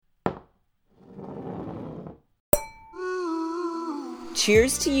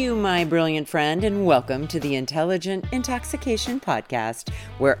Cheers to you, my brilliant friend, and welcome to the Intelligent Intoxication Podcast,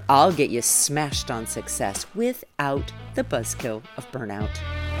 where I'll get you smashed on success without the buzzkill of burnout.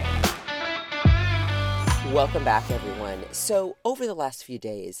 Welcome back, everyone. So, over the last few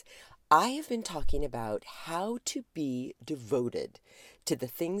days, I have been talking about how to be devoted to the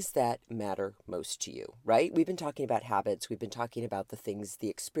things that matter most to you, right? We've been talking about habits. We've been talking about the things, the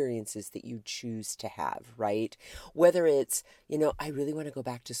experiences that you choose to have, right? Whether it's, I really want to go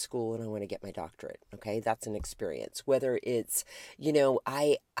back to school and I want to get my doctorate, okay? That's an experience. Whether it's,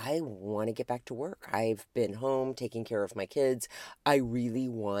 I want to get back to work. I've been home taking care of my kids. I really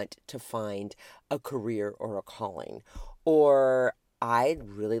want to find a career or a calling. Or I'd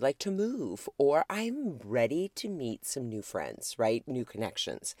really like to move, or I'm ready to meet some new friends, right? New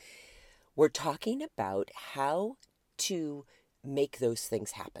connections. We're talking about how to make those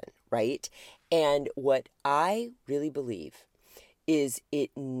things happen, right? And what I really believe is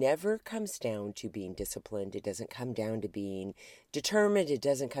it never comes down to being disciplined. It doesn't come down to being determined. It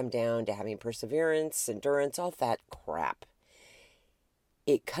doesn't come down to having perseverance, endurance, all that crap.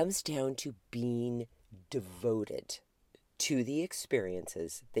 It comes down to being devoted to the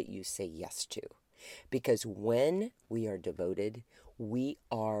experiences that you say yes to. Because when we are devoted, we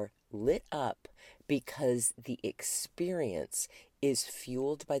are lit up because the experience is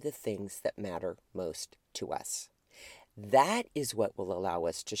fueled by the things that matter most to us. That is what will allow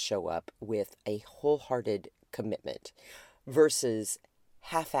us to show up with a wholehearted commitment versus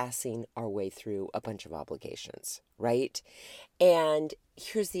half-assing our way through a bunch of obligations, right? And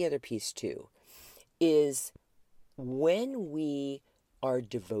here's the other piece too, is when we are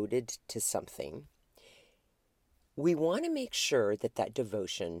devoted to something, we want to make sure that that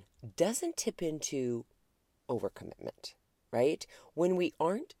devotion doesn't tip into overcommitment, right? When we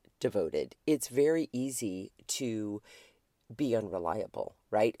aren't devoted, it's very easy to be unreliable,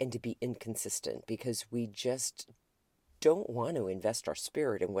 right? And to be inconsistent because we just don't want to invest our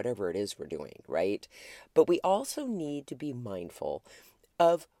spirit in whatever it is we're doing, right? But we also need to be mindful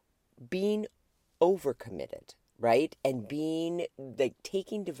of being overcommitted, right? And being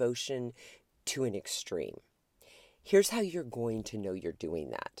taking devotion to an extreme. Here's how you're going to know you're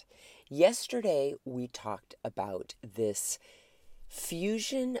doing that. Yesterday, we talked about this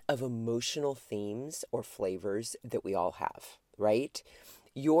fusion of emotional themes or flavors that we all have, right?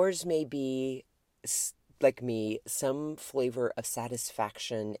 Yours may be, like me, some flavor of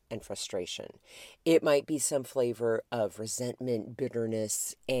satisfaction and frustration. It might be some flavor of resentment,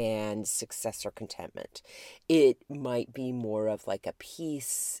 bitterness, and success or contentment. It might be more of like a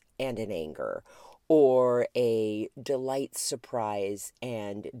peace and an anger, or a delight, surprise,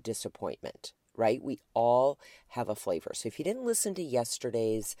 and disappointment, right? We all have a flavor. So if you didn't listen to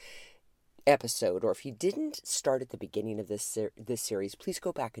yesterday's episode, or if you didn't start at the beginning of this series, please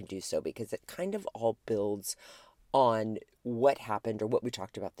go back and do so, because it kind of all builds on what happened or what we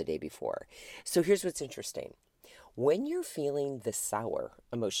talked about the day before. So here's what's interesting. When you're feeling the sour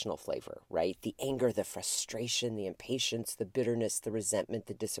emotional flavor, right? The anger, the frustration, the impatience, the bitterness, the resentment,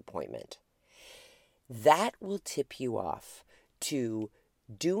 the disappointment, that will tip you off to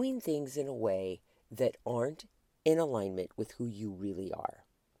doing things in a way that aren't in alignment with who you really are.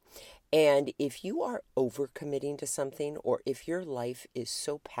 And if you are overcommitting to something, or if your life is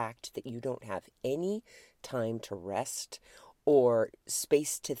so packed that you don't have any time to rest or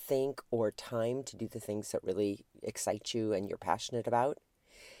space to think or time to do the things that really excite you and you're passionate about,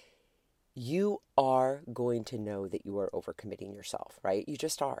 you are going to know that you are overcommitting yourself, right? You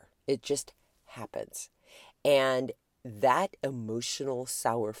just are. It just happens. And that emotional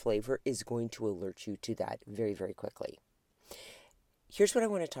sour flavor is going to alert you to that very, very quickly. Here's what I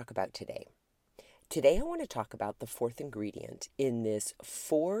want to talk about today. Today I want to talk about the fourth ingredient in this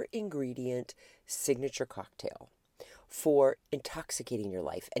 4-ingredient signature cocktail for intoxicating your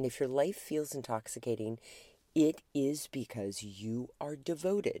life. And if your life feels intoxicating, it is because you are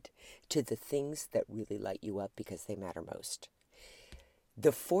devoted to the things that really light you up because they matter most.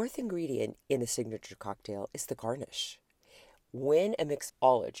 The fourth ingredient in a signature cocktail is the garnish. When a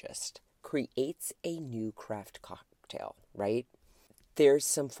mixologist creates a new craft cocktail, right? There's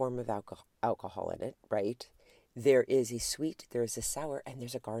some form of alcohol in it, right? There is a sweet, there is a sour, and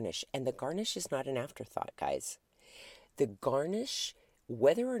there's a garnish. And the garnish is not an afterthought, guys. The garnish,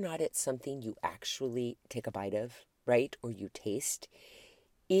 whether or not it's something you actually take a bite of, right, or you taste,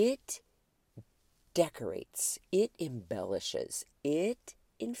 it decorates, it embellishes, it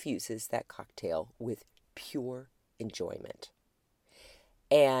infuses that cocktail with pure enjoyment.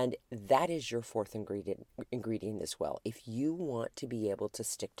 And that is your fourth ingredient as well. If you want to be able to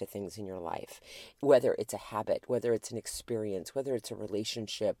stick to things in your life, whether it's a habit, whether it's an experience, whether it's a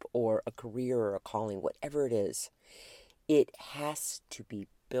relationship or a career or a calling, whatever it is, it has to be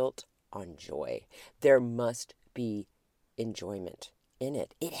built on joy. There must be enjoyment in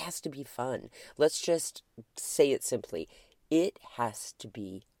it. It has to be fun. Let's just say it simply. It has to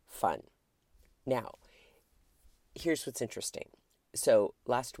be fun. Now, here's what's interesting. So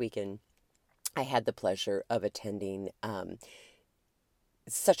last weekend, I had the pleasure of attending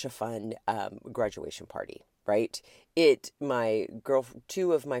such a fun graduation party, right?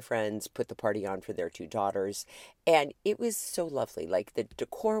 Two of my friends put the party on for their two daughters, and it was so lovely. Like the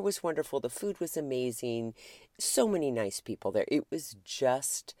decor was wonderful, the food was amazing, so many nice people there. It was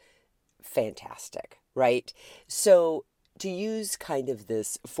just fantastic, right? So to use kind of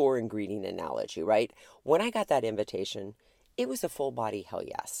this four ingredient analogy, right? When I got that invitation, it was a full body hell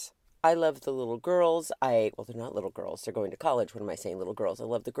yes. I love the little girls. Well, they're not little girls. They're going to college. What am I saying? Little girls. I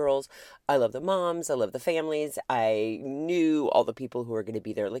love the girls. I love the moms. I love the families. I knew all the people who were going to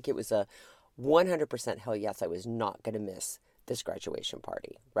be there. Like it was a 100% hell yes. I was not going to miss this graduation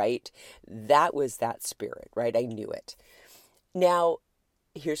party, right? That was that spirit, right? I knew it. Now,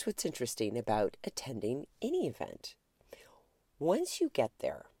 here's what's interesting about attending any event. Once you get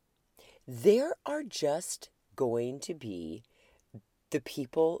there are just going to be the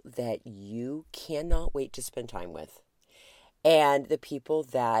people that you cannot wait to spend time with, and the people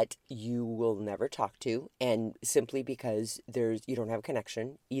that you will never talk to, and simply because you don't have a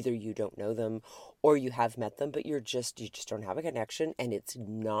connection. Either you don't know them or you have met them, but you just don't have a connection, and it's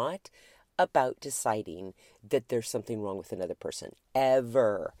not about deciding that there's something wrong with another person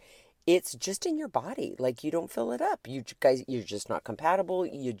ever. It's just in your body. Like you don't fill it up. You guys, you're just not compatible.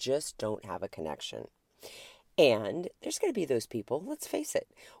 You just don't have a connection. And there's going to be those people, let's face it,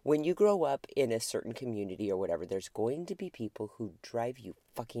 when you grow up in a certain community or whatever, there's going to be people who drive you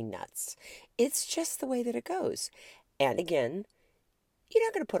fucking nuts. It's just the way that it goes. And again, you're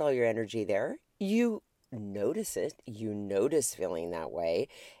not going to put all your energy there. You notice it. You notice feeling that way.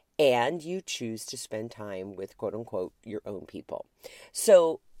 And you choose to spend time with, quote unquote, your own people.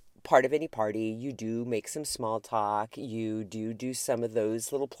 So part of any party, you do make some small talk. You do some of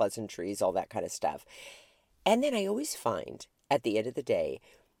those little pleasantries, all that kind of stuff. And then I always find at the end of the day,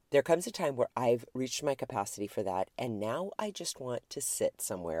 there comes a time where I've reached my capacity for that. And now I just want to sit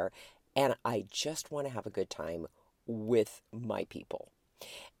somewhere and I just want to have a good time with my people.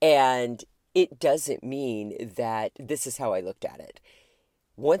 And it doesn't mean that this is how I looked at it.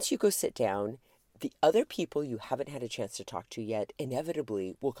 Once you go sit down, the other people you haven't had a chance to talk to yet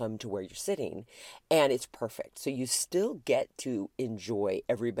inevitably will come to where you're sitting, and it's perfect. So you still get to enjoy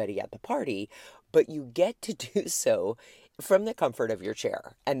everybody at the party, but you get to do so from the comfort of your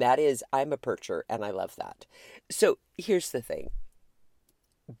chair. And that is, I'm a percher, and I love that. So here's the thing.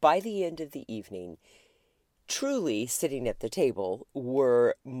 By the end of the evening, truly sitting at the table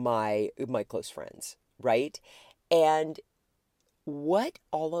were my close friends, right? And what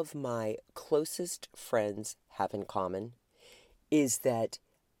all of my closest friends have in common is that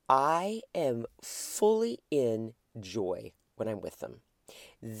I am fully in joy when I'm with them.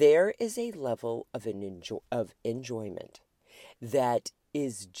 There is a level of enjoyment that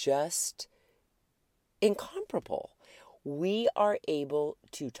is just incomparable. We are able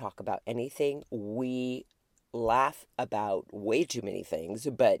to talk about anything. We laugh about way too many things,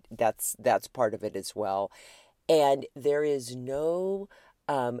 but that's part of it as well. And there is no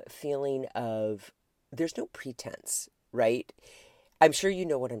feeling of, there's no pretense, right? I'm sure you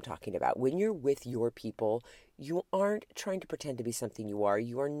know what I'm talking about. When you're with your people, you aren't trying to pretend to be something you are.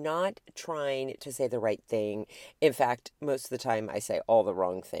 You are not trying to say the right thing. In fact, most of the time I say all the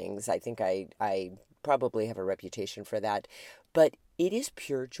wrong things. I think I probably have a reputation for that. But it is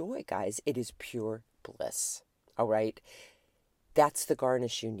pure joy, guys. It is pure bliss. All right? That's the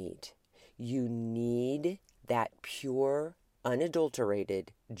garnish you need. You need that pure,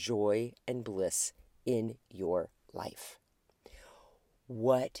 unadulterated joy and bliss in your life.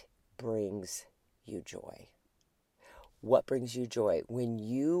 What brings you joy? What brings you joy?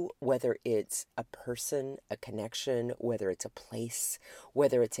 Whether it's a person, a connection, whether it's a place,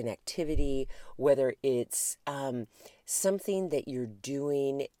 whether it's an activity, whether it's something that you're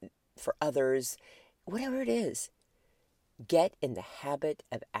doing for others, whatever it is, get in the habit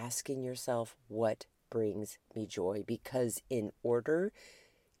of asking yourself, what brings me joy? Because in order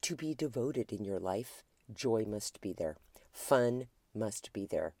to be devoted in your life, joy must be there. Fun must be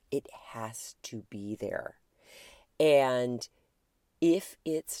there. It has to be there. And if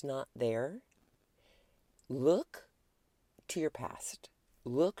it's not there, look to your past.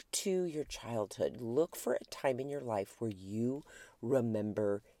 Look to your childhood. Look for a time in your life where you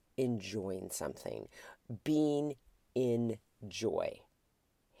remember enjoying something, being in joy.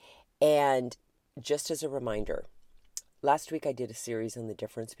 And just as a reminder, last week I did a series on the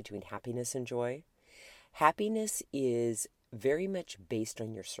difference between happiness and joy. Happiness is very much based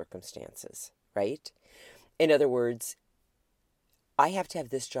on your circumstances, right? In other words, I have to have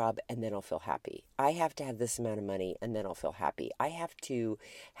this job and then I'll feel happy. I have to have this amount of money and then I'll feel happy. I have to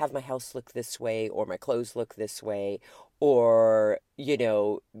have my house look this way or my clothes look this way or,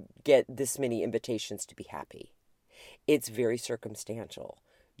 get this many invitations to be happy. It's very circumstantial.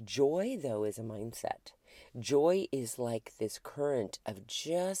 Joy, though, is a mindset. Joy is like this current of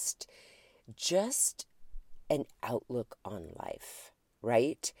just an outlook on life,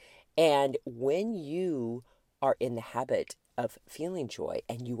 right? And when you are in the habit of feeling joy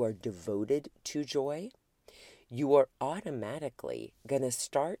and you are devoted to joy, you are automatically going to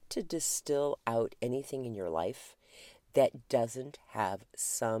start to distill out anything in your life that doesn't have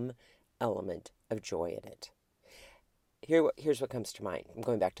some element of joy in it. Here's what comes to mind. I'm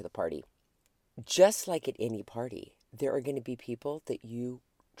going back to the party. Just like at any party, there are going to be people that you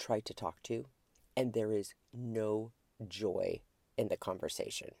try to talk to, and there is no joy in the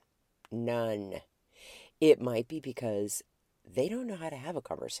conversation. None. It might be because they don't know how to have a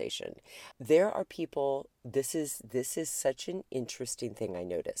conversation. There are people, this is such an interesting thing I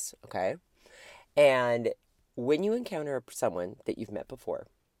notice, okay? And when you encounter someone that you've met before,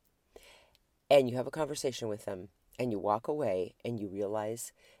 and you have a conversation with them, and you walk away, and you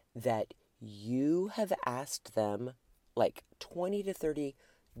realize that you have asked them like 20 to 30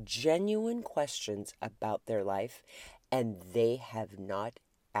 genuine questions about their life, and they have not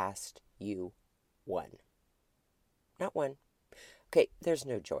asked you one. Not one. Okay, there's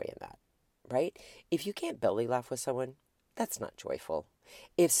no joy in that, right? If you can't belly laugh with someone, that's not joyful.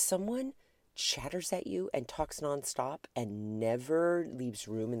 If someone chatters at you and talks nonstop and never leaves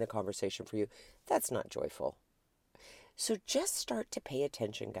room in the conversation for you, that's not joyful. So just start to pay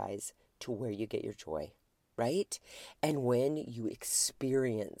attention, guys, to where you get your joy, right? And when you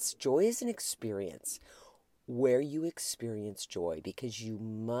experience, joy is an experience, where you experience joy, because you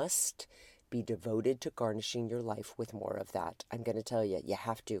must be devoted to garnishing your life with more of that. I'm going to tell you, you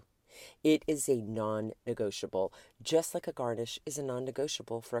have to. It is a non-negotiable, just like a garnish is a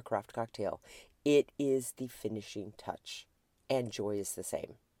non-negotiable for a craft cocktail. It is the finishing touch, and joy is the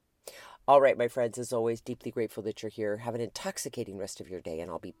same. All right, my friends, as always, deeply grateful that you're here. Have an intoxicating rest of your day, and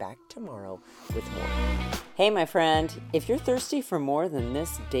I'll be back tomorrow with more. Hey, my friend, if you're thirsty for more than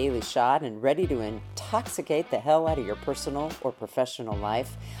this daily shot and ready to intoxicate the hell out of your personal or professional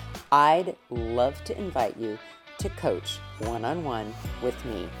life, I'd love to invite you to coach one-on-one with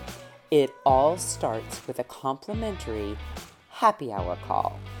me. It all starts with a complimentary happy hour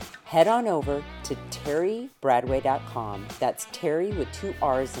call. Head on over to terrybradway.com. That's Terry with 2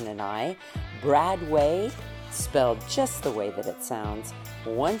 R's and an I. Bradway, spelled just the way that it sounds.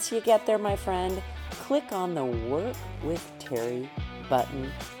 Once you get there, my friend, click on the Work with Terry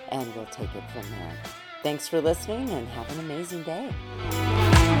button, and we'll take it from there. Thanks for listening, and have an amazing day.